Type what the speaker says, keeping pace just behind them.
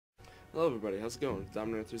Hello everybody, how's it going?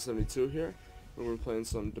 Dominator372 here. We're going to be playing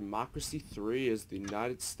some Democracy 3 as the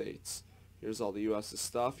United States. Here's all the US's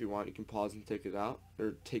stuff. If you want, you can pause and take it out.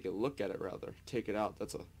 Or take a look at it, rather. Take it out,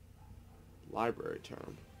 that's a library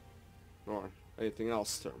term. Or anything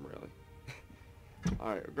else term, really.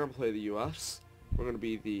 Alright, we're going to play the US. We're going to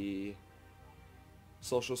be the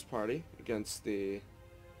Socialist Party against the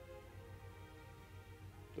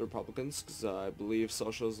Republicans, because I believe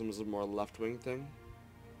socialism is a more left-wing thing.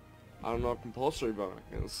 I don't know if compulsory voting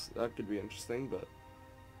is. That could be interesting, but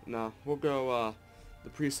no. We'll go the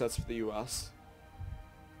presets for the U.S.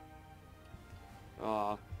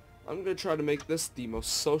 I'm going to try to make this the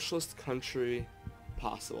most socialist country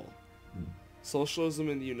possible. Socialism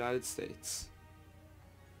in the United States.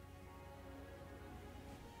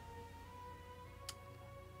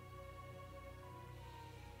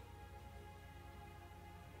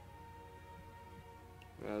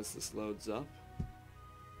 As this loads up.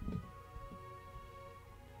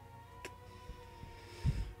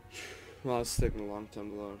 Well, it's taking a long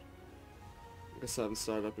time to load. I guess I haven't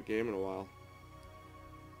started up a game in a while.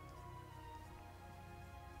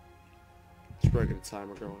 Let's probably get a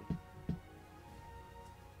timer going.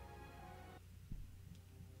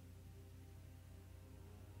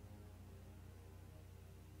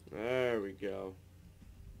 There we go.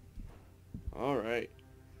 Alright.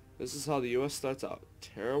 This is how the US starts out.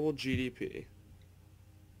 Terrible GDP.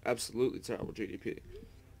 Absolutely terrible GDP.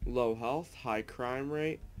 Low health, high crime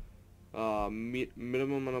rate.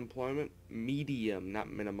 Minimum unemployment, medium,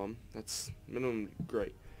 not minimum. That's minimum.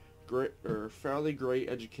 Great, or fairly great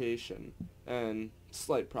education, and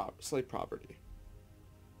slight poverty.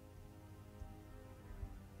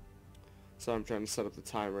 So I'm trying to set up the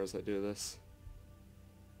timer as I do this.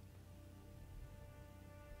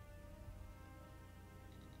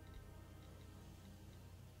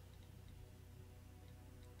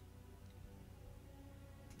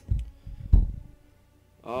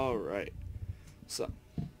 Alright, so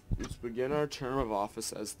let's begin our term of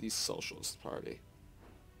office as the Socialist Party.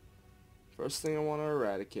 First thing I want to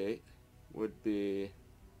eradicate would be,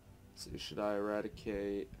 let's see, should I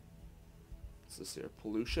eradicate, what's this here,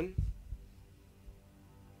 pollution?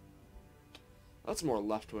 That's a more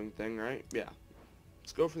left-wing thing, right? Yeah.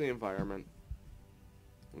 Let's go for the environment.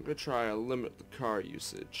 I'm going to try to limit the car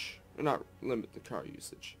usage. Or not limit the car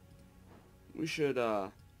usage. We should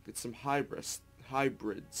get some hybrids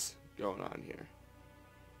going on here.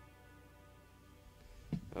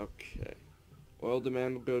 Okay. Oil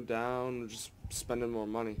demand will go down. We're just spending more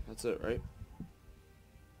money. That's it, right?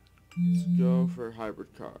 Let's go for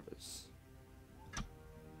hybrid cars.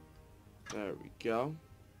 There we go.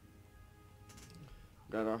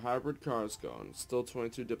 Got our hybrid cars going. Still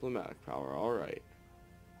 22 diplomatic power. Alright.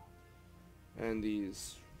 And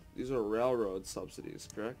these are railroad subsidies,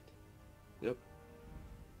 correct? Yep.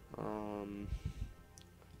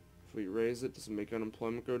 If we raise it, does it make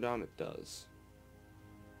unemployment go down? It does.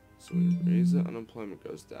 So we raise it, unemployment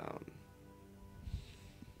goes down.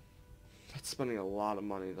 That's spending a lot of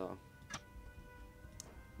money, though.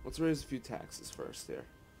 Let's raise a few taxes first here.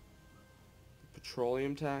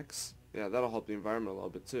 Petroleum tax. Yeah, that'll help the environment a little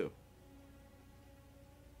bit, too.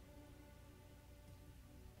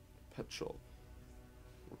 Petrol.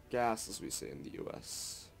 Or gas, as we say in the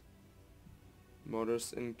U.S.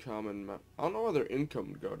 Motorist income and I don't know whether income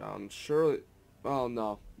would go down. Surely, well,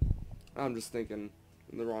 no. I'm just thinking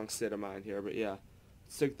in the wrong state of mind here, but yeah.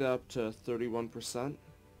 Let's take that up to 31%.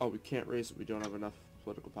 Oh, we can't raise it. We don't have enough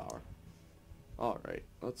political power. Alright,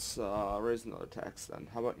 let's raise another tax then.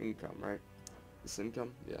 How about income, right? This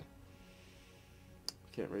income? Yeah.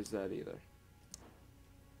 Can't raise that either.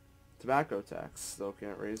 Tobacco tax. Still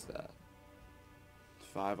can't raise that.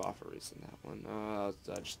 5 off of raising that one.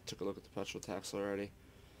 I just took a look at the petrol tax already.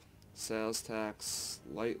 Sales tax,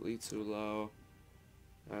 slightly too low.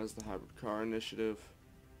 As the hybrid car initiative.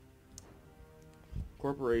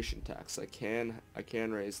 Corporation tax, I can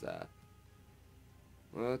raise that.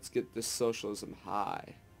 Let's get this socialism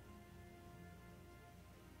high.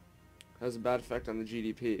 Has a bad effect on the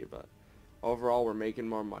GDP, but overall we're making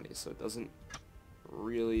more money, so it isn't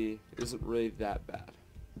really that bad.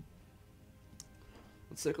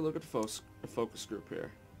 Let's take a look at a focus group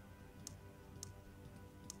here.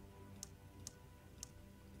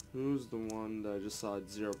 Who's the one that I just saw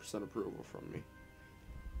 0% approval from me?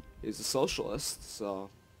 He's a socialist, so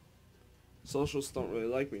socialists don't really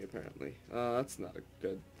like me apparently. That's not a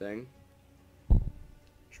good thing.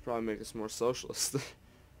 Should probably make us more socialist.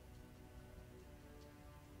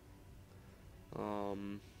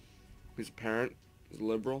 He's a parent, he's a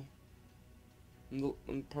liberal.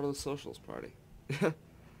 I'm part of the Socialist Party.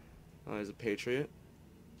 He's a patriot.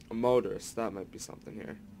 A motorist, that might be something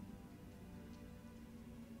here.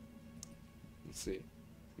 Let's see.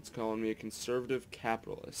 It's calling me a conservative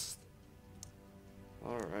capitalist.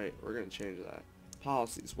 Alright, we're gonna change that.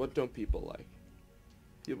 Policies, what don't people like?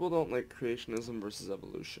 People don't like creationism versus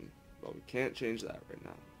evolution. Well, we can't change that right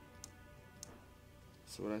now.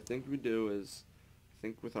 So what I think we do is, I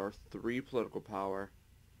think with our 3 political power,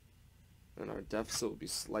 then our deficit will be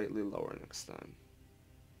slightly lower next time.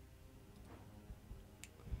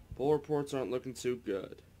 Poll reports aren't looking too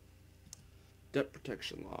good. Debt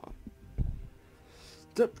protection law.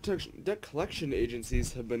 Debt collection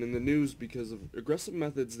agencies have been in the news because of aggressive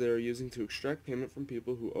methods they are using to extract payment from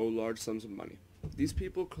people who owe large sums of money. These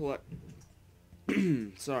people collect...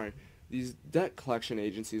 These debt collection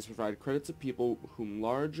agencies provide credit to people whom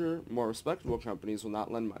larger, more respectable companies will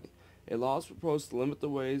not lend money. A law is proposed to limit the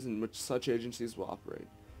ways in which such agencies will operate.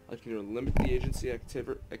 Like, you know, limit the agency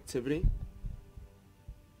activity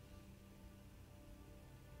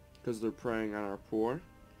because they're preying on our poor.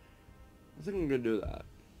 I think I'm gonna do that.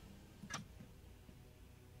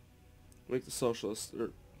 Make the socialists,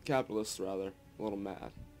 or capitalists rather, a little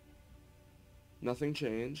mad. Nothing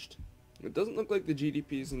changed. It doesn't look like the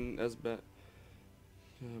GDP's in as bad.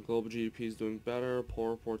 Global GDP is doing better. Poll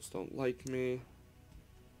reports don't like me.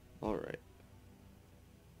 Alright.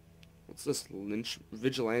 What's this?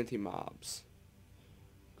 Vigilante mobs.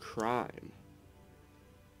 Crime.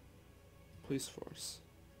 Police force.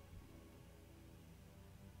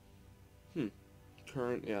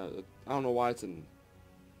 Current, yeah, I don't know why it's in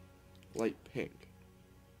light pink.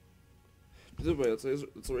 But either way,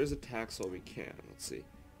 let's raise a tax while we can. Let's see.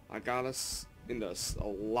 I got us into a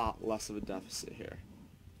lot less of a deficit here.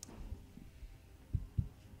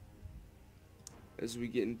 As we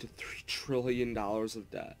get into $3 trillion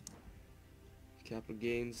of debt. Capital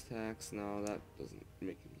gains tax, no, that doesn't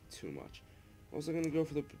make me too much. I was going to go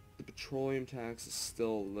for the petroleum tax, is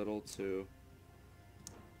still a little too...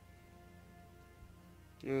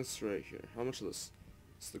 That's right here. How much of this?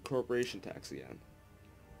 It's the corporation tax again.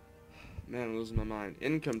 Man, I'm losing my mind.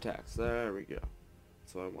 Income tax. There we go.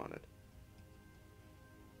 That's what I wanted.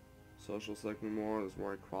 Socialists like me more. There's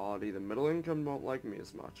more equality. The middle income won't like me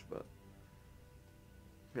as much, but...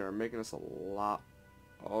 Here, I'm making us a lot...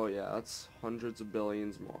 Oh yeah, that's hundreds of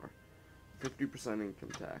billions more. 50%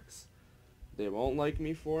 income tax. They won't like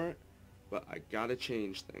me for it, but I gotta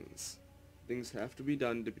change things. Things have to be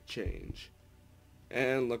done to change.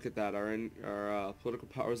 And look at that, our political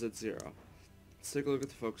power is at 0. Let's take a look at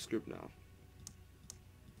the focus group now.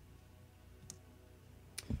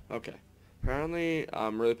 Okay, apparently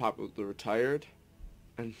I'm really popular with the retired,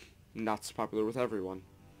 and not so popular with everyone.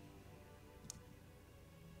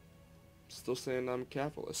 Still saying I'm a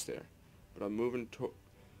capitalist here, but I'm moving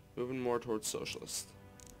more towards socialist.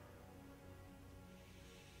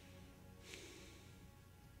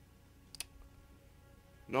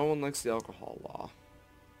 No one likes the alcohol law.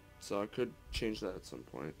 So I could change that at some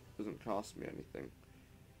point. It doesn't cost me anything.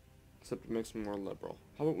 Except it makes me more liberal.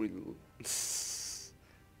 How about we...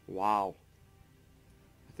 Wow.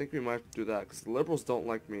 I think we might have to do that, because the liberals don't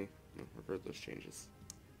like me. No, revert those changes.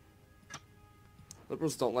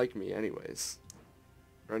 Liberals don't like me anyways.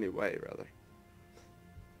 Or anyway, rather.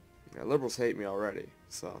 Yeah, liberals hate me already,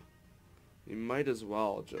 so... You might as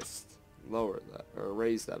well just lower that, or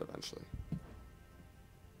raise that eventually.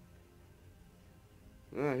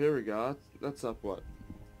 Yeah, here we go. That's up what?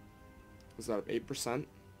 Was that up 8%?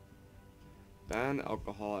 Ban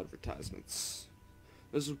alcohol advertisements.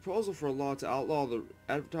 There's a proposal for a law to outlaw the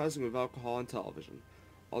advertising of alcohol on television.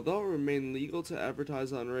 Although it remain legal to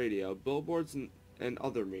advertise on radio, billboards, and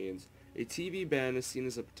other means, a TV ban is seen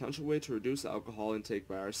as a potential way to reduce alcohol intake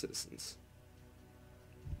by our citizens.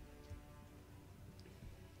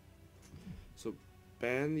 So,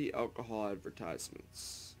 ban the alcohol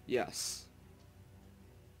advertisements. Yes.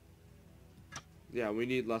 Yeah, we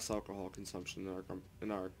need less alcohol consumption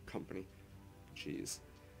in our company. Jeez.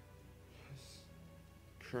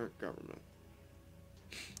 Current government.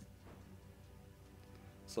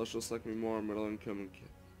 Socialists like me more, middle income and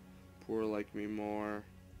poor like me more.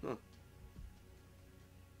 Huh.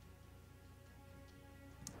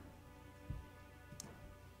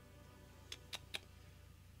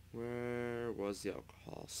 Where was the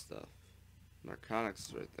alcohol stuff? Narcotics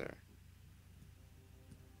is right there.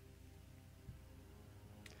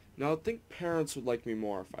 Now, I think parents would like me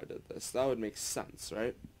more if I did this. That would make sense,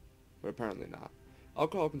 right? But apparently not.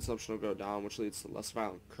 Alcohol consumption will go down, which leads to less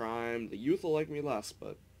violent crime. The youth will like me less,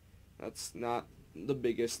 but that's not the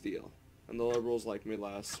biggest deal. And the liberals like me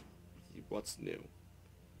less. What's new?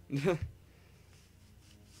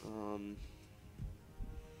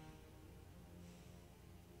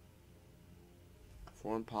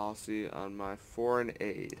 Foreign policy on my foreign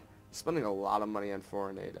aid. Spending a lot of money on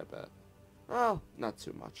foreign aid, I bet. Well, not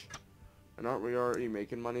too much. And aren't we already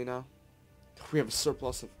making money now? We have a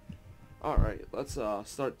surplus of... Alright, let's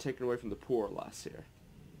start taking away from the poor less here.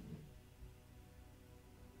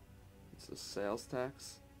 It's a sales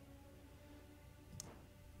tax.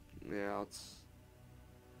 Yeah, it's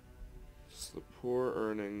just the poor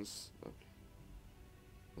earnings. Okay.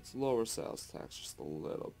 Let's lower sales tax just a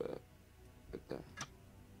little bit. Right there.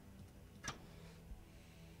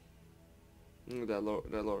 That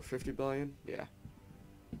lower 50 billion? Yeah.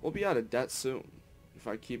 We'll be out of debt soon if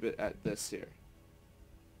I keep it at this here.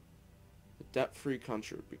 A debt-free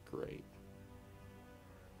country would be great.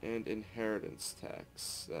 And inheritance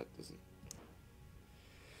tax. That doesn't...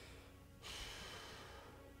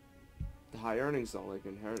 The high earnings don't like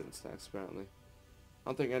inheritance tax, apparently. I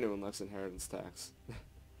don't think anyone likes inheritance tax.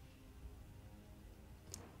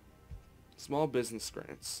 Small business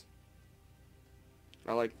grants.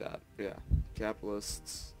 I like that, yeah.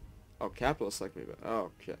 Capitalists. Oh, capitalists like me, but...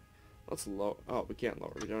 Oh, okay. Let's lower... Oh, we can't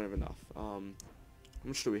lower. We don't have enough. How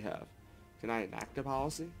much do we have? Can I enact a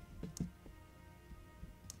policy? I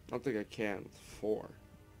don't think I can with 4.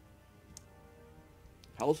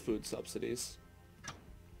 Health food subsidies.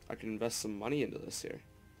 I can invest some money into this here.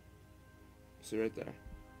 See right there.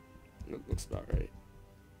 That looks about right.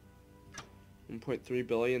 1.3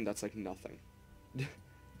 billion, that's like nothing.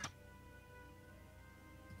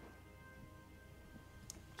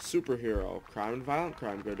 Superhero. Crime and violent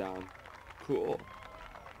crime go down. Cool.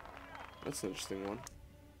 That's an interesting one.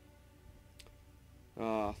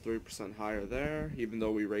 3% higher there, even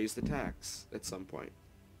though we raised the tax at some point.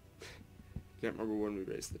 Can't remember when we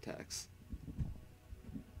raised the tax.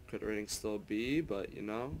 Credit rating still B, but you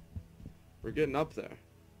know, we're getting up there.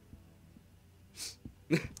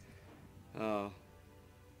 Yeah,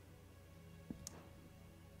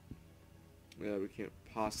 we can't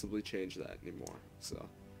possibly change that anymore, so.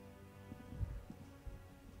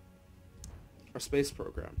 Our space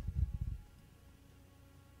program.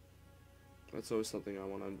 That's always something I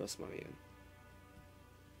want to invest money in.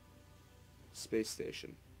 Space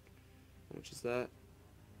station. How much is that?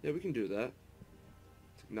 Yeah, we can do that.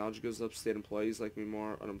 Technology goes up, state employees like me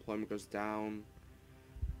more, unemployment goes down.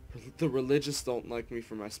 The religious don't like me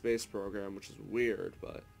for my space program, which is weird,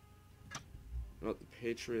 but... You know what, the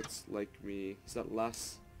Patriots like me... Is that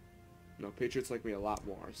less? No, Patriots like me a lot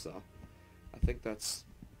more, so... I think that's...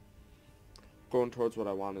 going towards what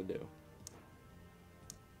I want to do.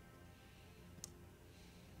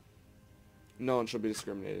 No one should be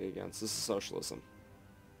discriminated against. This is socialism.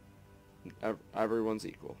 Everyone's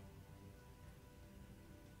equal.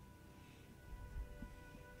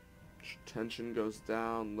 Tension goes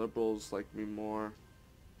down. Liberals like me more.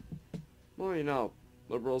 Well, you know,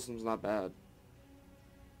 liberalism's not bad.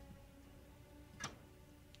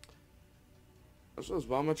 I suppose,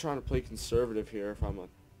 why am I trying to play conservative here if I'm a...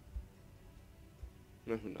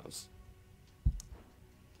 No, who knows?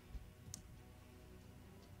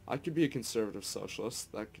 I could be a conservative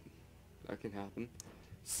socialist. That can happen.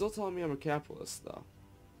 Still telling me I'm a capitalist, though.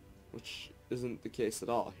 Which isn't the case at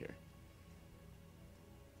all here.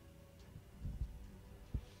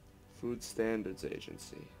 Food Standards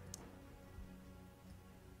Agency.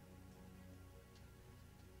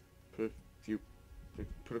 Put a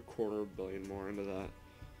 $250 million more into that.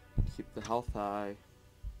 Keep the health high.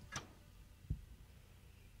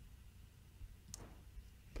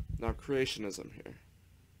 Now creationism here.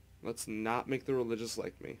 Let's not make the religious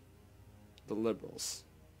like me. The liberals.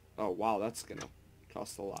 Oh wow, that's gonna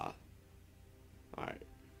cost a lot. Alright.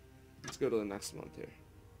 Let's go to the next month here.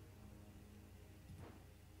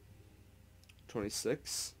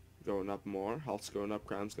 26. Going up more. Health's going up,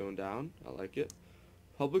 crime's going down. I like it.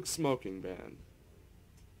 Public smoking ban.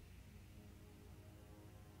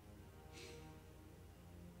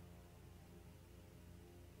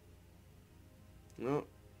 No.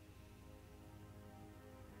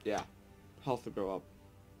 Yeah. Health will go up.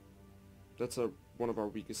 That's one of our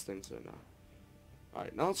weakest things right now.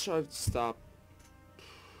 Alright, now let's try to stop...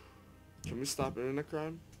 Can we stop internet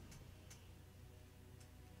crime?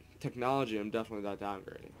 Technology, I'm definitely not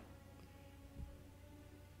downgrading.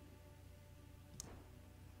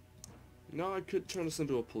 No, I could turn this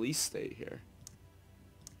into a police state here.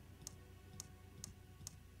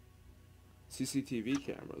 CCTV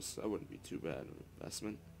cameras, that wouldn't be too bad of an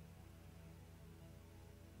investment.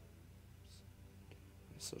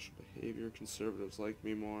 Social behavior, conservatives like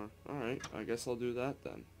me more. Alright, I guess I'll do that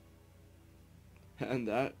then. And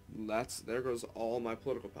there goes all my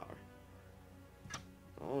political power.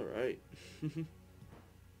 Alright.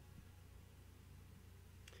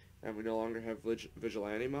 And we no longer have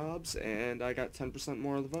vigilante mobs, and I got 10%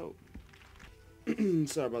 more of the vote.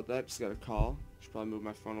 Sorry about that, just got a call. Should probably move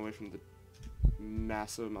my phone away from the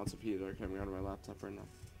massive amounts of heat that are coming out of my laptop right now.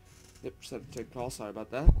 Yep, just had to take a call, sorry about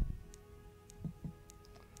that.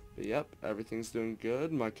 But yep, everything's doing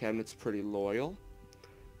good. My cabinet's pretty loyal,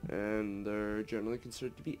 and they're generally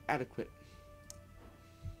considered to be adequate.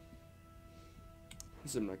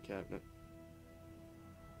 Who's in my cabinet?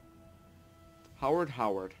 Howard.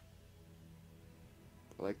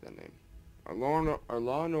 I like that name. Our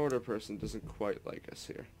law and order person doesn't quite like us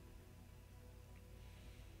here.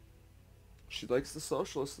 She likes the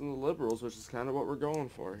socialists and the liberals, which is kind of what we're going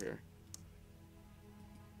for here.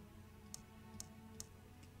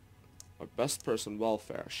 Our best person,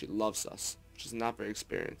 welfare. She loves us. She's not very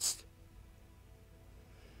experienced.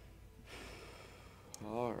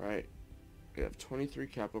 Alright. We have 23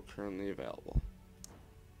 capital currently available.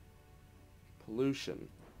 Pollution.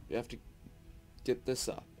 You have to get this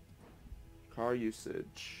up. Car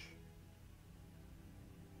usage.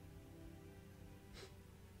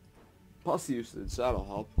 Bus usage, that'll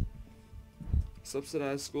help.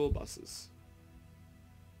 Subsidized school buses.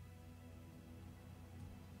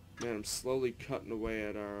 Man, I'm slowly cutting away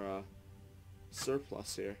at our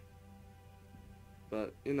surplus here.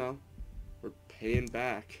 But, you know, we're paying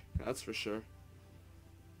back, that's for sure.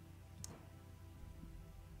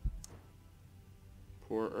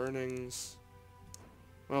 Poor earnings.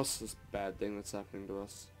 What else is this bad thing that's happening to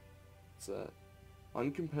us? It's a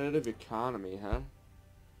uncompetitive economy, huh?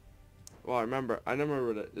 Well, I remember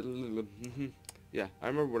what I yeah, I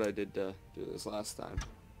remember what I did to do this last time.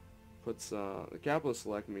 Puts the capitalists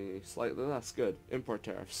elect me slightly less good. Import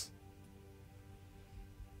tariffs.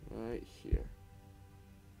 Right here.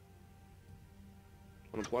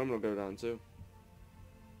 Unemployment will go down too.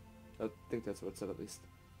 I think that's what it said at least.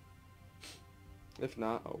 If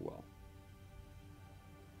not, oh well.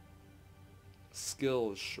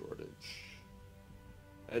 Skills shortage.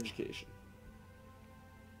 Education.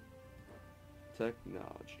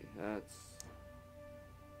 Technology. That's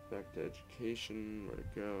back to education. Where to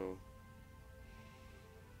go?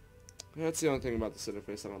 That's the only thing about this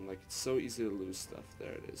interface I don't like. It's so easy to lose stuff.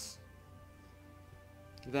 There it is.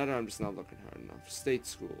 That I'm just not looking hard enough. State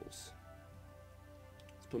schools.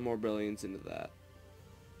 Let's put more billions into that.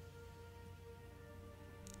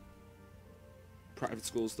 Private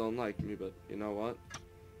schools don't like me, but you know what?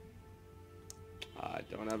 I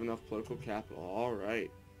don't have enough political capital.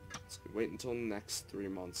 Alright. Let's wait until next 3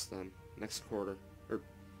 months then. Next quarter. Or,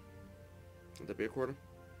 would that be a quarter?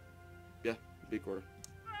 Yeah, it'd be a quarter.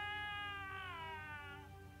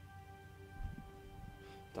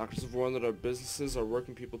 Doctors have warned that our businesses are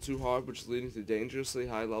working people too hard, which is leading to dangerously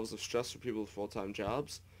high levels of stress for people with full-time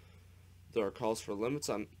jobs. There are calls for limits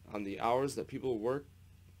on the hours that people work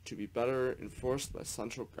to be better enforced by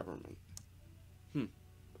central government.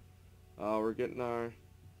 We're getting our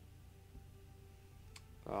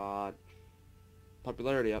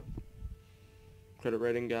popularity up. Credit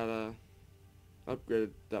rating got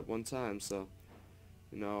upgraded that one time, so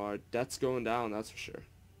you know our debt's going down, that's for sure.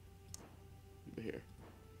 Over here.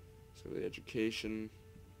 So the education.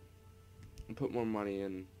 And put more money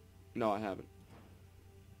in. No, I haven't.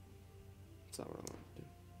 That's not what I want to do.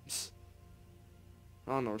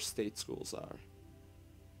 I don't know where state schools are.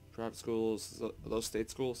 Private schools, are those state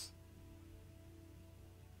schools?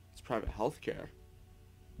 It's private healthcare.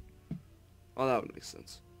 Oh, that would make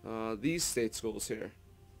sense. These state schools here.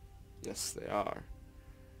 Yes, they are.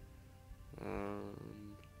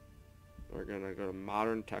 We're gonna go to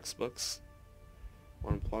modern textbooks.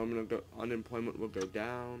 Unemployment will go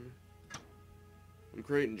down. I'm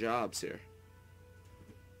creating jobs here.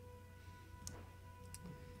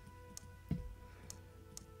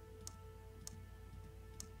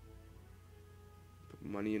 Put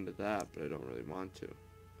money into that, but I don't really want to.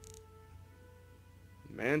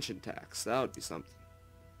 Mansion tax, that would be something.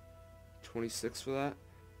 26 for that?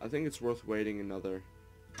 I think it's worth waiting another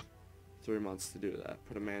 3 months to do that.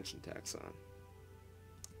 Put a mansion tax on.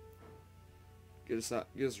 Get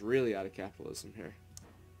us really out of capitalism here.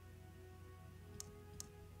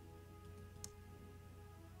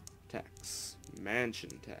 Tax.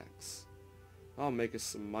 Mansion tax. I'll make us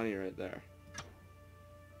some money right there.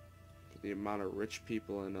 For the amount of rich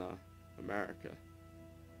people in America.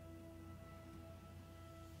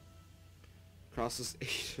 Costs us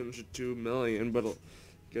 802 million, but it'll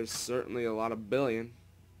get us certainly a lot of billion.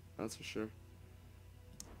 That's for sure.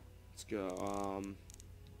 Let's go.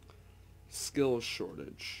 Skills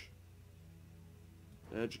shortage.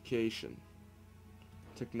 Education.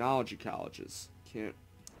 Technology colleges. Can't.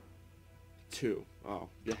 2. Oh,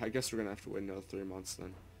 yeah, I guess we're gonna have to wait another 3 months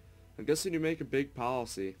then. I guess when you make a big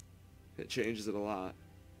policy, it changes it a lot.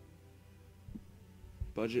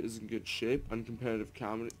 Budget is in good shape.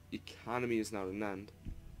 Uncompetitive economy is not an end.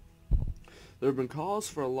 There have been calls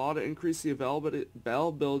for a law to increase the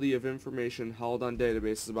availability of information held on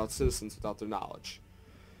databases about citizens without their knowledge.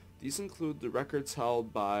 These include the records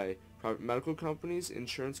held by private medical companies,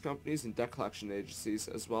 insurance companies, and debt collection agencies,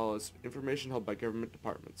 as well as information held by government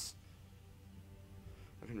departments.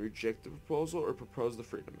 I can reject the proposal or propose the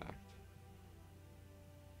Freedom Act.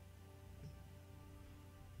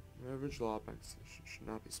 Average law banks should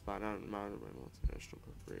not be spied out and monitored by multinational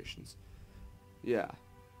corporations. Yeah.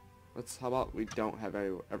 How about we don't have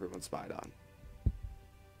everyone spied on?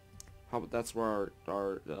 How about that's where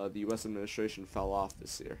the U.S. administration fell off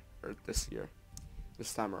this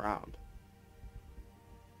time around.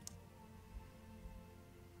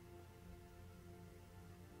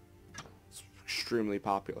 It's extremely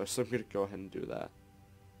popular, so I'm gonna go ahead and do that.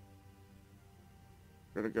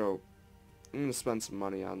 I'm gonna spend some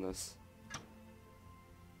money on this.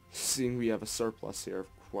 Seeing we have a surplus here of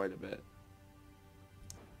quite a bit.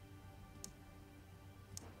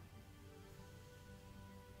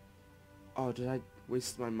 Oh, did I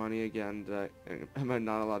waste my money again? Am I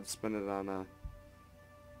not allowed to spend it on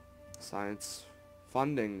science?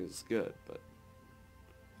 Funding is good, but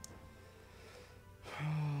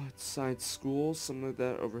science schools, something like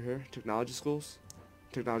that over here. Technology schools?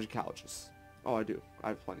 Technology colleges. Oh, I do. I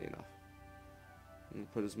have plenty enough. I'm going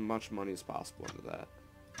to put as much money as possible into that.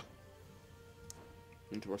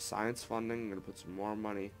 Into our science funding, I'm going to put some more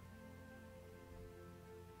money.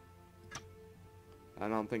 I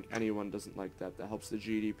don't think anyone doesn't like that. That helps the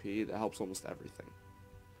GDP. That helps almost everything.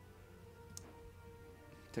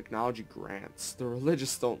 Technology grants. The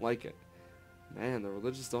religious don't like it. Man, the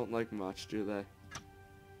religious don't like much, do they?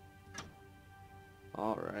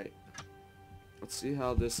 Alright. Let's see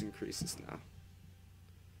how this increases now.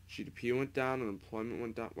 GDP went down and employment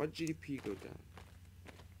went down. Why did GDP go down?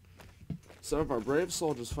 Some of our brave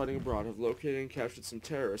soldiers fighting abroad have located and captured some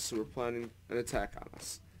terrorists who were planning an attack on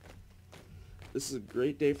us. This is a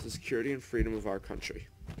great day for the security and freedom of our country.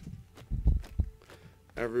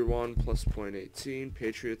 Everyone plus 0.18.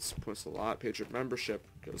 Patriots points a lot. Patriot membership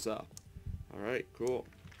goes up. Alright, cool.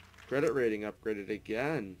 Credit rating upgraded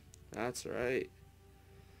again. That's right.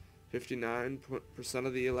 59%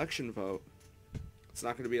 of the election vote. It's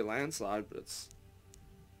not going to be a landslide, but it's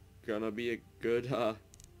going to be a good, oh,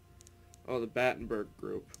 the Battenberg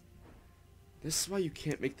group. This is why you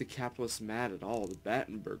can't make the capitalists mad at all. The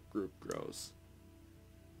Battenberg group grows.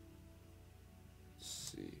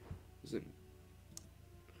 Let's see.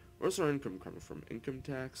 Where's our income coming from? Income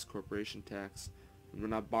tax, corporation tax, and we're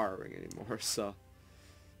not borrowing anymore, so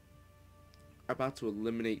I'm about to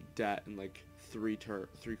eliminate debt in like three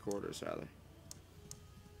quarters rather.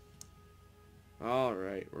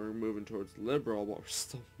 Alright, we're moving towards liberal, but we're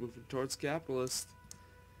still moving towards capitalist.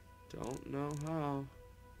 Don't know how.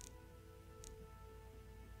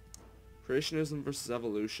 Creationism versus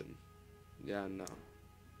evolution. Yeah, no.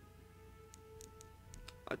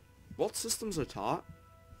 Both systems are taught.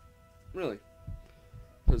 Really.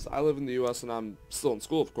 Because I live in the U.S. and I'm still in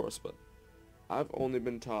school, of course, but I've only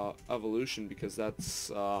been taught evolution because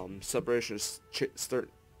that's separation of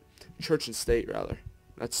church and state, rather.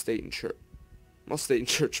 That's state and church. Well, state and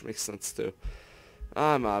church makes sense, too.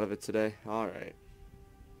 I'm out of it today. Alright.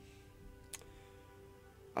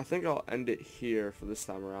 I think I'll end it here for this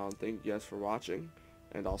time around. Thank you guys for watching,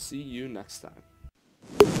 and I'll see you next time.